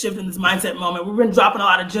mindset shift and this mindset moment. We've been dropping a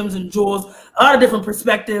lot of gems and jewels, a lot of different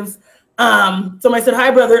perspectives. Somebody said, hi,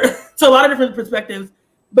 brother. So a lot of different perspectives.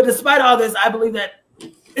 But despite all this, I believe that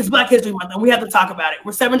it's Black History Month, and we have to talk about it.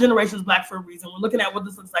 We're 7 generations Black for a reason. We're looking at what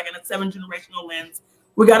this looks like in a 7-generational lens.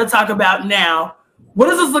 We got to talk about now, what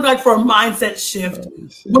does this look like for a mindset shift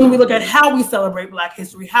when we look at how we celebrate Black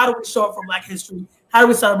history? How do we show up for Black history? How do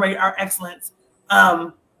we celebrate our excellence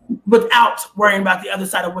without worrying about the other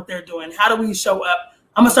side of what they're doing? How do we show up?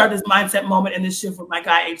 I'm going to start this mindset moment and this shift with my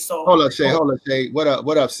guy, H Soul. Hold up, Shay. What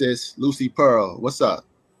up, sis? Lucy Pearl. What's up?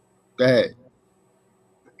 Go ahead.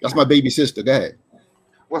 That's my baby sister. Go ahead.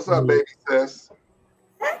 What's up, baby sis?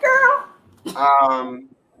 Hey, girl.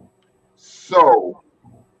 So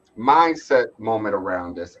mindset moment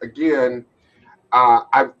around this. Again,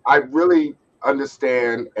 I really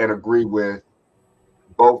understand and agree with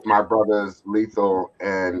both my brothers, Lethal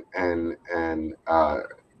and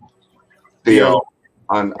Theo.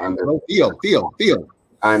 Theo.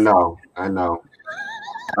 I know.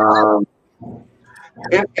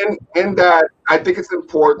 In that, I think it's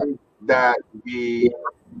important that we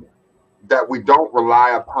don't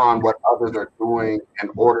rely upon what others are doing in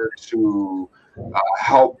order to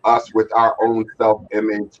help us with our own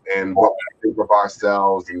self-image and what we think of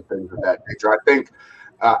ourselves and things of that nature. I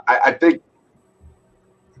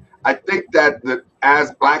think that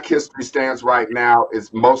as Black history stands right now,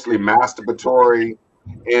 is mostly masturbatory,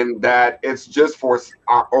 in that it's just for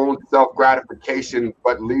our own self-gratification,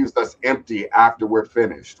 but leaves us empty after we're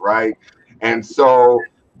finished, right? And so,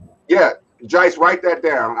 yeah, Jice, write that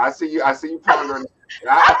down. I see you pondering.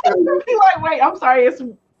 I feel like, wait, I'm sorry. It's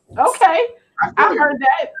okay. I heard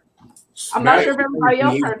that. I'm not sure if everybody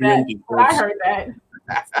else heard that, but I heard that.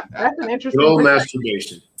 That's an interesting. No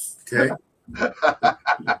masturbation. Okay.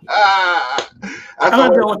 I'm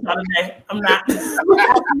not doing with y'all today. I'm not.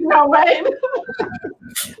 You know what?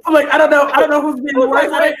 I'm like, I don't know who's being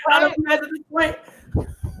worse. I don't know at this point.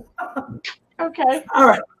 Okay. All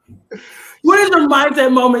right. What is your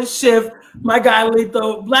mindset moment shift, my guy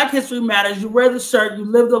Lethal? Black History Matters. You wear the shirt, you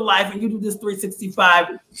live the life, and you do this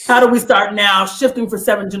 365. How do we start now, shifting for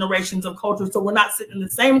 7 generations of culture so we're not sitting in the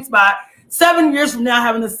same spot 7 years from now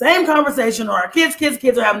having the same conversation, or our kids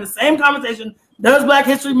are having the same conversation? Does Black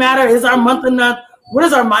History matter? Is our month enough? What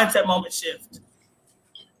is our mindset moment shift?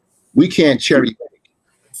 We can't cherry pick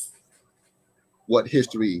what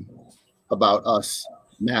history about us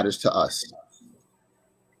matters to us.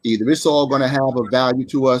 Either it's all going to have a value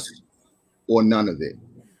to us or none of it.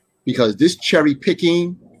 Because this cherry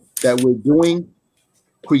picking that we're doing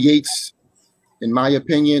creates, in my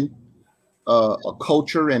opinion, a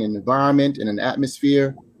culture and an environment and an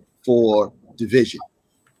atmosphere for division,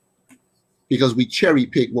 because we cherry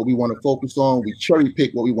pick what we want to focus on. We cherry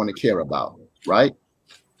pick what we want to care about, right?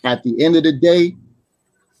 At the end of the day,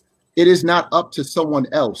 it is not up to someone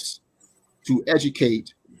else to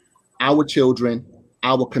educate our children,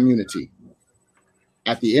 our community.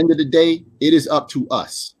 At the end of the day, it is up to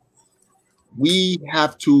us. We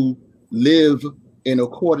have to live in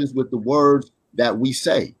accordance with the words that we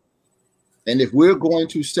say. And if we're going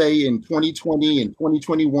to say in 2020 and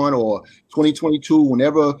 2021 or 2022,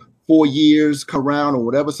 whenever 4 years come around or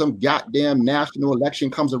whatever, some goddamn national election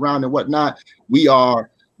comes around and whatnot, we are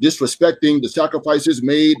disrespecting the sacrifices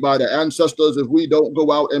made by the ancestors if we don't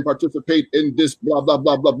go out and participate in this blah, blah,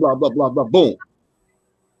 blah, blah, blah, blah, blah, blah, boom.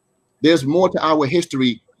 There's more to our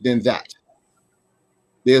history than that.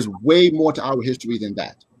 There's way more to our history than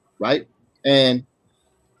that, right? And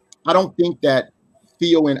I don't think that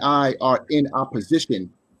Theo and I are in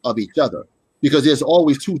opposition of each other, because there's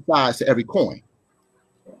always two sides to every coin.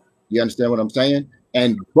 You understand what I'm saying?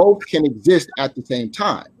 And both can exist at the same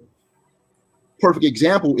time. Perfect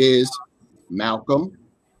example is Malcolm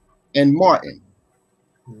and Martin.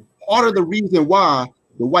 Part of the reason why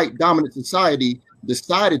the white dominant society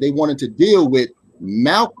decided they wanted to deal with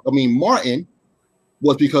Martin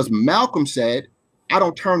was because Malcolm said, I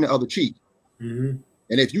don't turn the other cheek. Mm-hmm.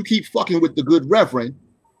 And if you keep fucking with the good reverend,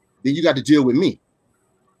 then you got to deal with me.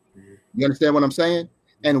 Mm-hmm. You understand what I'm saying?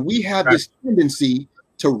 And we have this tendency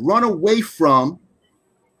to run away from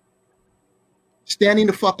standing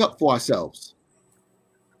the fuck up for ourselves.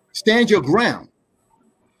 Stand your ground.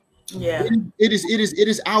 Yeah. It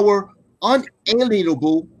is our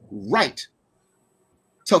unalienable right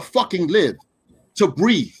to fucking live, to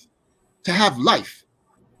breathe, to have life.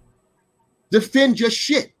 Defend your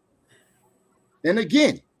shit. And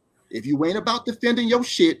again, if you ain't about defending your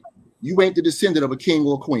shit, you ain't the descendant of a king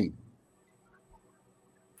or queen.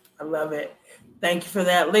 I love it. Thank you for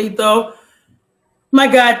that, Lethal. My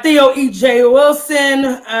God, Theo E.J. Wilson,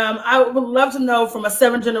 I would love to know from a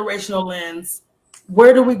 7-generational lens,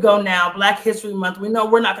 where do we go now? Black History Month. We know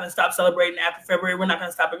we're not going to stop celebrating after February. We're not going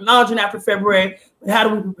to stop acknowledging after February. But how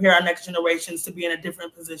do we prepare our next generations to be in a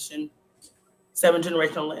different position?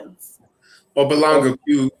 7-generational lens. Well, Belonga,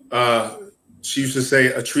 she used to say,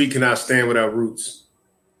 a tree cannot stand without roots.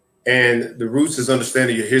 And the roots is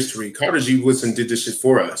understanding your history. Carter G. Woodson did this shit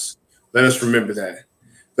for us. Let us remember that.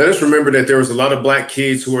 Let us remember that there was a lot of Black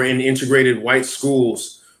kids who are in integrated white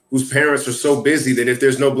schools whose parents are so busy that if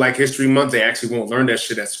there's no Black History Month, they actually won't learn that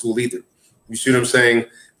shit at school either. You see what I'm saying?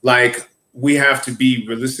 Like, we have to be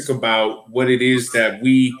realistic about what it is that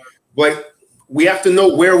we have to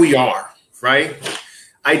know where we are, right?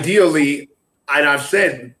 Ideally, and I've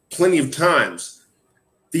said plenty of times,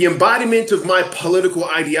 the embodiment of my political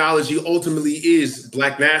ideology ultimately is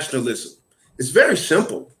Black nationalism. It's very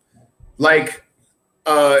simple. Like,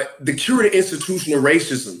 the cure to institutional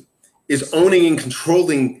racism is owning and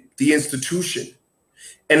controlling the institution.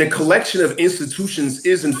 And a collection of institutions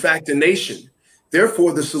is, in fact, a nation.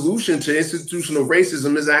 Therefore, the solution to institutional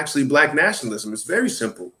racism is actually Black nationalism. It's very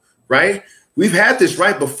simple, right? We've had this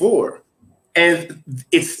right before. And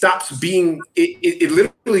it stops being, it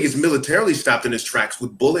literally is militarily stopped in its tracks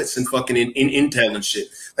with bullets and fucking in intel and shit.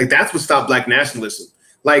 Like, that's what stopped Black nationalism.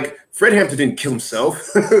 Like, Fred Hampton didn't kill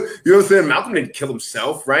himself. You know what I'm saying? Malcolm didn't kill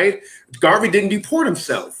himself, right? Garvey didn't deport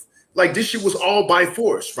himself. Like, this shit was all by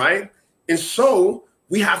force, right? And so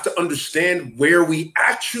we have to understand where we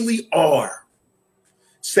actually are.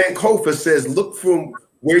 Sankofa says, look from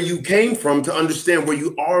where you came from to understand where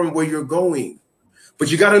you are and where you're going.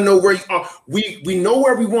 But you got to know where you are. We know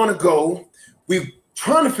where we want to go. We're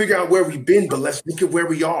trying to figure out where we've been, but let's look at where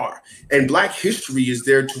we are. And Black history is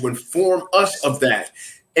there to inform us of that.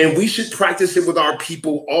 And we should practice it with our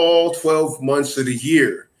people all 12 months of the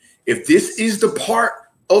year. If this is the part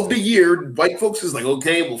of the year, white folks is like,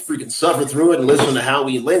 okay, we'll freaking suffer through it and listen to how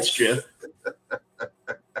we lynched you.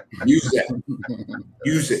 Use that.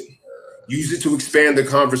 Use it. Use it to expand the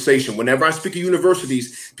conversation. Whenever I speak at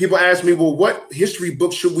universities, people ask me, well, what history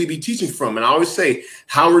book should we be teaching from? And I always say,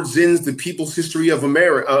 Howard Zinn's The People's History of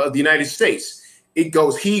America, of the United States. It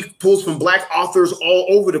goes, he pulls from Black authors all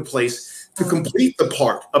over the place to complete the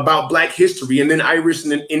part about Black history, and then Irish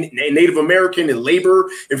and Native American and labor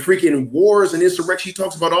and freaking wars and insurrection. He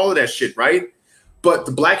talks about all of that shit, right? But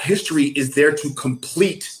the Black history is there to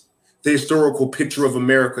complete the historical picture of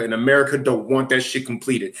America, and America don't want that shit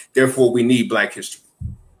completed. Therefore, we need Black history.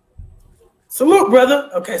 Salute, brother.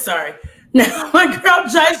 Okay, sorry. Now, my girl,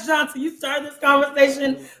 Jice Johnson, you started this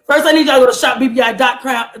conversation. First, I need y'all to go to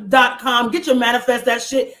shopbbi.com. Get your manifest that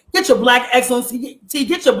shit. Get your Black excellence tee.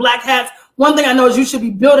 Get your Black hats. One thing I know is you should be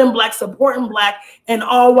building Black, supporting Black, and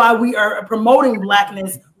all while we are promoting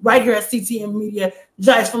Blackness right here at CTN Media.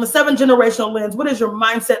 Jice, from a 7 generational lens, what is your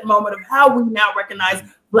mindset moment of how we now recognize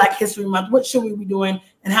Black History Month? What should we be doing,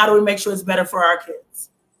 and how do we make sure it's better for our kids?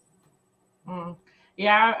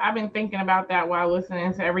 Yeah, I've been thinking about that while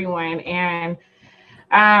listening to everyone, and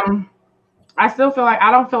I still feel like I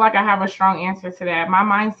don't feel like I have a strong answer to that. My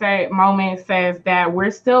mindset moment says that we're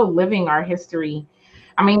still living our history.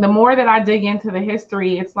 I mean, the more that I dig into the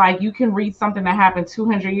history, it's like you can read something that happened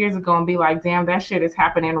 200 years ago and be like, damn, that shit is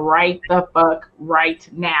happening right the fuck right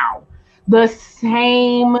now. The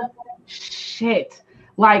same shit,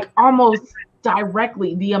 like almost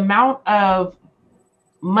directly. The amount of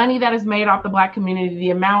money that is made off the Black community,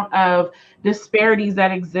 the amount of disparities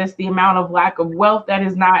that exist, the amount of lack of wealth that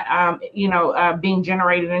is not, being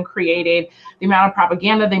generated and created, the amount of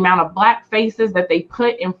propaganda, the amount of Black faces that they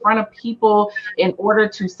put in front of people in order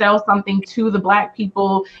to sell something to the Black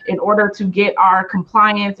people, in order to get our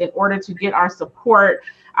compliance, in order to get our support.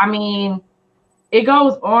 I mean, it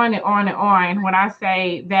goes on and on and on when I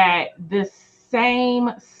say that the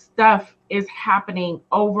same stuff is happening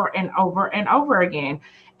over and over and over again.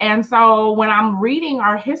 And so when I'm reading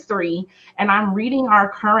our history and I'm reading our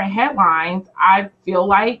current headlines, I feel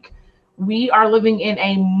like we are living in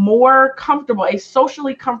a more comfortable, a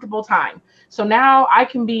socially comfortable time. So now I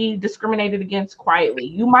can be discriminated against quietly.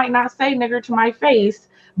 You might not say nigger to my face,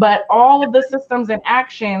 but all of the systems and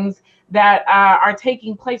actions that are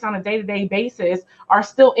taking place on a day-to-day basis are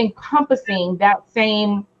still encompassing that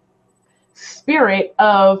same spirit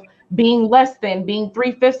of being less than, being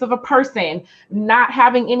 3/5 of a person, not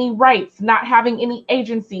having any rights, not having any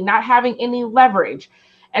agency, not having any leverage.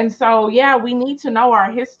 And so, yeah, we need to know our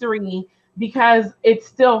history because it's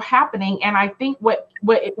still happening. And I think what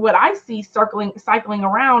I see cycling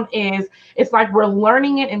around is it's like we're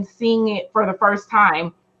learning it and seeing it for the first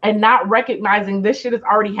time and not recognizing this shit has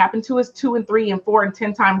already happened to us 2 and 3 and 4 and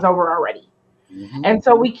 10 times over already. And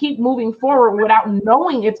so we keep moving forward without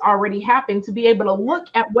knowing it's already happened, to be able to look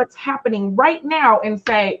at what's happening right now and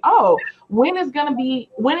say, oh, when is it going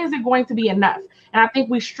to be enough? And I think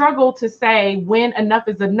we struggle to say when enough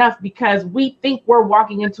is enough because we think we're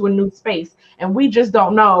walking into a new space and we just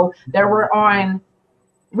don't know that we're on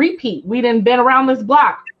repeat. We done been around this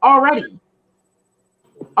block already,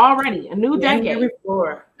 a new decade,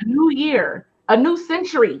 a new year, a new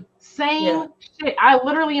century. Same shit. I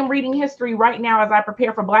literally am reading history right now as I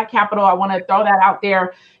prepare for Black Capital. I want to throw that out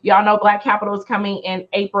there. Y'all know Black Capital is coming in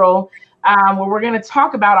April, where we're going to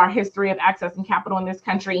talk about our history of accessing capital in this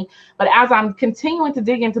country. But as I'm continuing to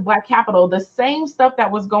dig into Black Capital, the same stuff that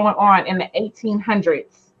was going on in the 1800s,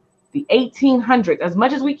 as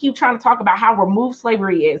much as we keep trying to talk about how removed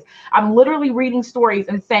slavery is, I'm literally reading stories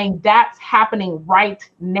and saying that's happening right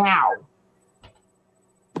now.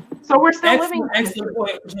 So we're still living. Excellent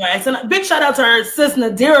point, Jice. And a big shout out to our sis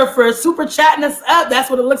Nadira for super chatting us up. That's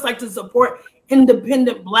what it looks like to support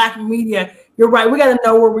independent Black media. You're right. We got to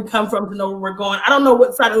know where we come from to know where we're going. I don't know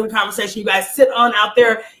what side of the conversation you guys sit on out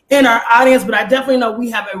there in our audience, but I definitely know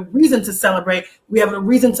we have a reason to celebrate. We have a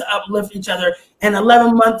reason to uplift each other. And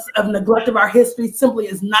 11 months of neglect of our history simply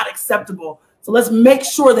is not acceptable. So let's make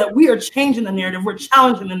sure that we are changing the narrative, we're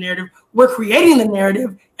challenging the narrative, we're creating the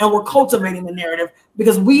narrative, and we're cultivating the narrative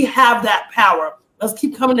because we have that power. Let's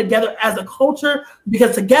keep coming together as a culture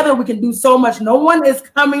because together we can do so much. No one is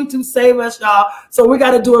coming to save us, y'all. So we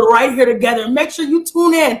got to do it right here together. Make sure you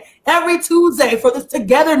tune in every Tuesday for this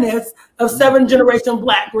togetherness of 7 Generation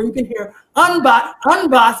Black, where you can hear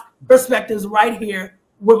unbossed perspectives right here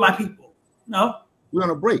with my people. No? We're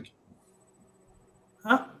on a break.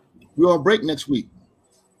 Huh? We're on break next week.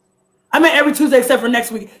 I mean every Tuesday except for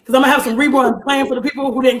next week because I'm going to have some reruns playing for the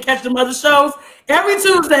people who didn't catch them other shows. Every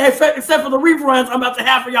Tuesday except for the reruns I'm about to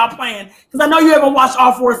have for y'all playing because I know you haven't watched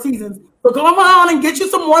all 4 seasons. So come on and get you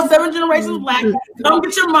some more 7 Generations Black. Come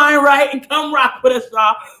get your mind right and come rock with us,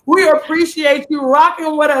 y'all. We appreciate you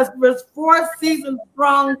rocking with us for 4 seasons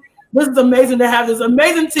strong. This is amazing to have this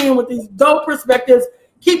amazing team with these dope perspectives.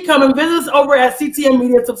 Keep coming. Visit us over at CTN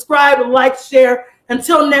Media. Subscribe, like, share.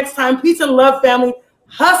 Until next time, peace and love, family.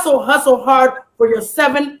 Hustle, hustle hard for your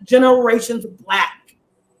 7 Generations Black.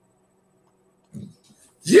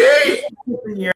 Yeah.